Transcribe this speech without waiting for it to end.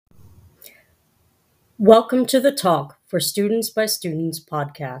Welcome to the Talk for Students by Students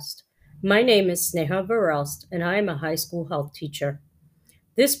podcast. My name is Sneha Varelst, and I am a high school health teacher.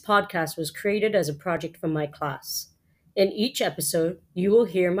 This podcast was created as a project from my class. In each episode, you will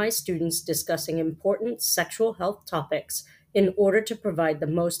hear my students discussing important sexual health topics in order to provide the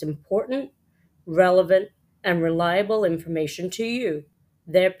most important, relevant, and reliable information to you,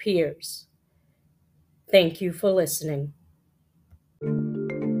 their peers. Thank you for listening.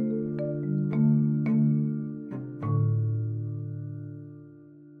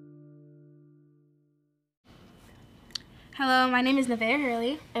 Hello, my name is Neveah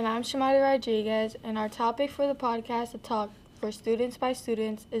Hurley. And I'm Shamarie Rodriguez, and our topic for the podcast, The Talk for Students by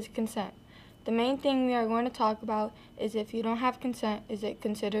Students, is consent. The main thing we are going to talk about is if you don't have consent, is it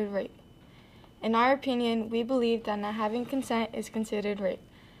considered rape? In our opinion, we believe that not having consent is considered rape.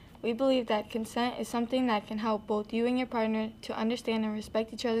 We believe that consent is something that can help both you and your partner to understand and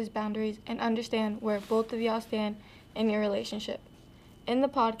respect each other's boundaries and understand where both of y'all stand in your relationship. In the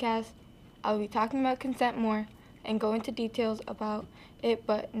podcast, I'll be talking about consent more and go into details about it,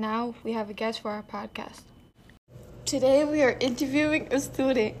 but now we have a guest for our podcast. Today we are interviewing a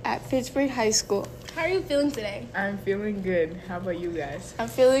student at Pittsburgh High School. How are you feeling today? I'm feeling good. How about you guys? I'm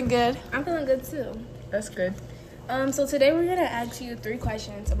feeling good. I'm feeling good too. That's good. So today we're gonna ask you 3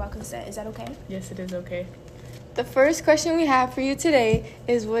 questions about consent. Is that okay? Yes, it is okay. The first question we have for you today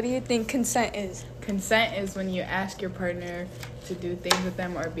is, what do you think consent is? Consent is when you ask your partner to do things with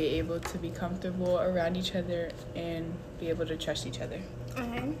them or be able to be comfortable around each other and be able to trust each other.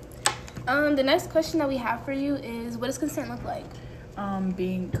 Okay. The next question that we have for you is, what does consent look like?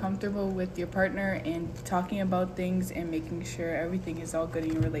 Being comfortable with your partner and talking about things and making sure everything is all good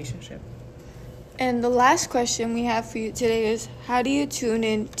in your relationship. And the last question we have for you today is, how do you tune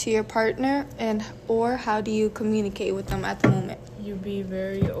in to your partner or how do you communicate with them at the moment? You be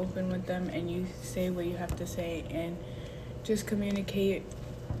very open with them and you say what you have to say and just communicate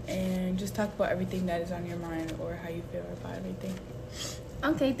and just talk about everything that is on your mind or how you feel about everything.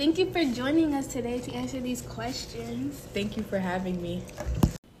 Okay, thank you for joining us today to answer these questions. Thank you for having me.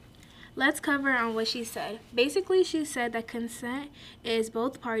 Let's cover on what she said. Basically, she said that consent is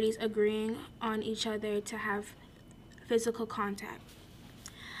both parties agreeing on each other to have physical contact.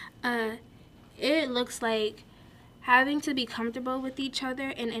 It looks like having to be comfortable with each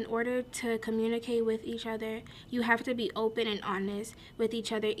other, and in order to communicate with each other, you have to be open and honest with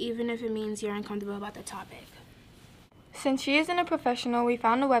each other, even if it means you're uncomfortable about the topic. Since she isn't a professional, we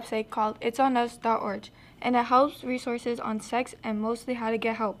found a website called itsonus.org, and it helps resources on sex and mostly how to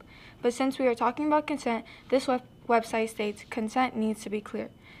get help. But since we are talking about consent, this website states consent needs to be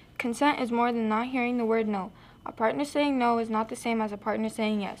clear. Consent is more than not hearing the word no. A partner saying no is not the same as a partner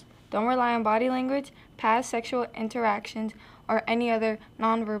saying yes. Don't rely on body language, past sexual interactions, or any other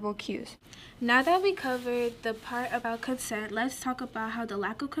nonverbal cues. Now that we covered the part about consent, let's talk about how the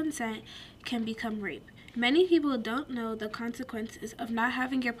lack of consent can become rape. Many people don't know the consequences of not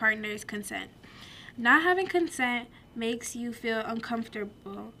having your partner's consent. Not having consent makes you feel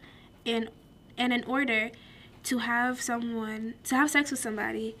uncomfortable, and in order to have sex with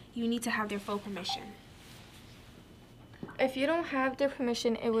somebody, you need to have their full permission. If you don't have their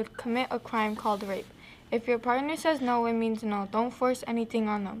permission, it would commit a crime called rape. If your partner says no, it means no. Don't force anything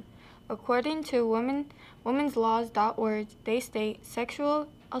on them. According to womenslaws.org, they state sexual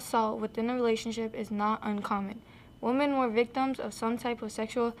assault within a relationship is not uncommon. Women were victims of some type of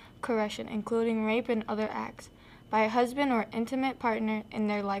sexual coercion, including rape and other acts, by a husband or intimate partner in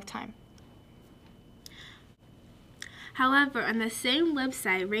their lifetime. However, on the same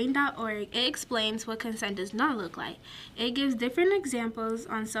website, rain.org, it explains what consent does not look like. It gives different examples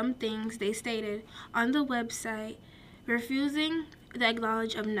on some things they stated on the website, refusing the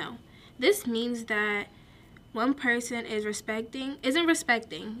acknowledge of no. This means that one person isn't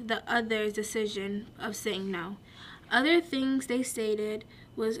respecting the other's decision of saying no. Other things they stated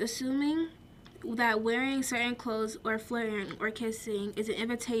was assuming that wearing certain clothes or flirting or kissing is an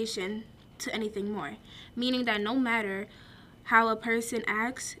invitation to anything more, meaning that no matter how a person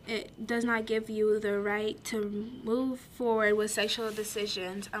acts, it does not give you the right to move forward with sexual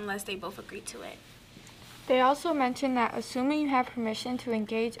decisions unless they both agree to it. They also mentioned that assuming you have permission to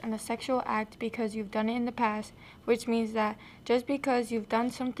engage in a sexual act because you've done it in the past, which means that just because you've done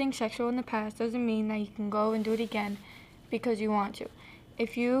something sexual in the past doesn't mean that you can go and do it again because you want to.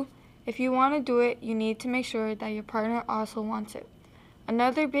 If you want to do it, you need to make sure that your partner also wants it.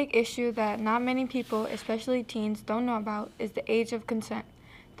 Another big issue that not many people, especially teens, don't know about is the age of consent.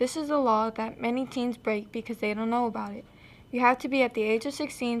 This is a law that many teens break because they don't know about it. You have to be at the age of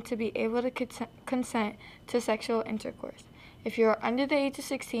 16 to be able to consent to sexual intercourse. If you are under the age of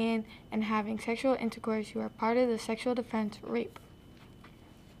 16 and having sexual intercourse, you are part of the sexual defense rape.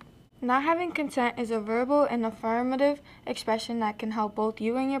 Not having consent is a verbal and affirmative expression that can help both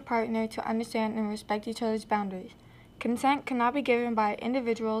you and your partner to understand and respect each other's boundaries. Consent cannot be given by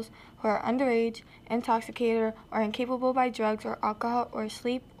individuals who are underage, intoxicated, or incapable by drugs or alcohol, or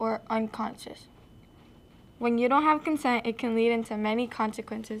asleep or unconscious. When you don't have consent, it can lead into many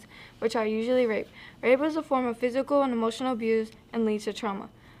consequences, which are usually rape. Rape is a form of physical and emotional abuse and leads to trauma.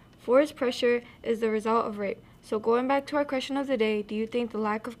 Forced pressure is the result of rape. So going back to our question of the day, do you think the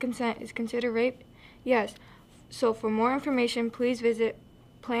lack of consent is considered rape? Yes. So for more information, please visit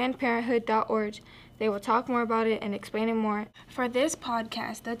PlannedParenthood.org. They will talk more about it and explain it more. For this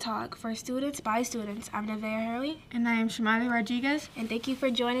podcast, The Talk for Students by Students, I'm Neveah Hurley. And I am Shamarie Rodriguez. And thank you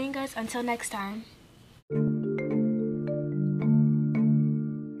for joining us. Until next time.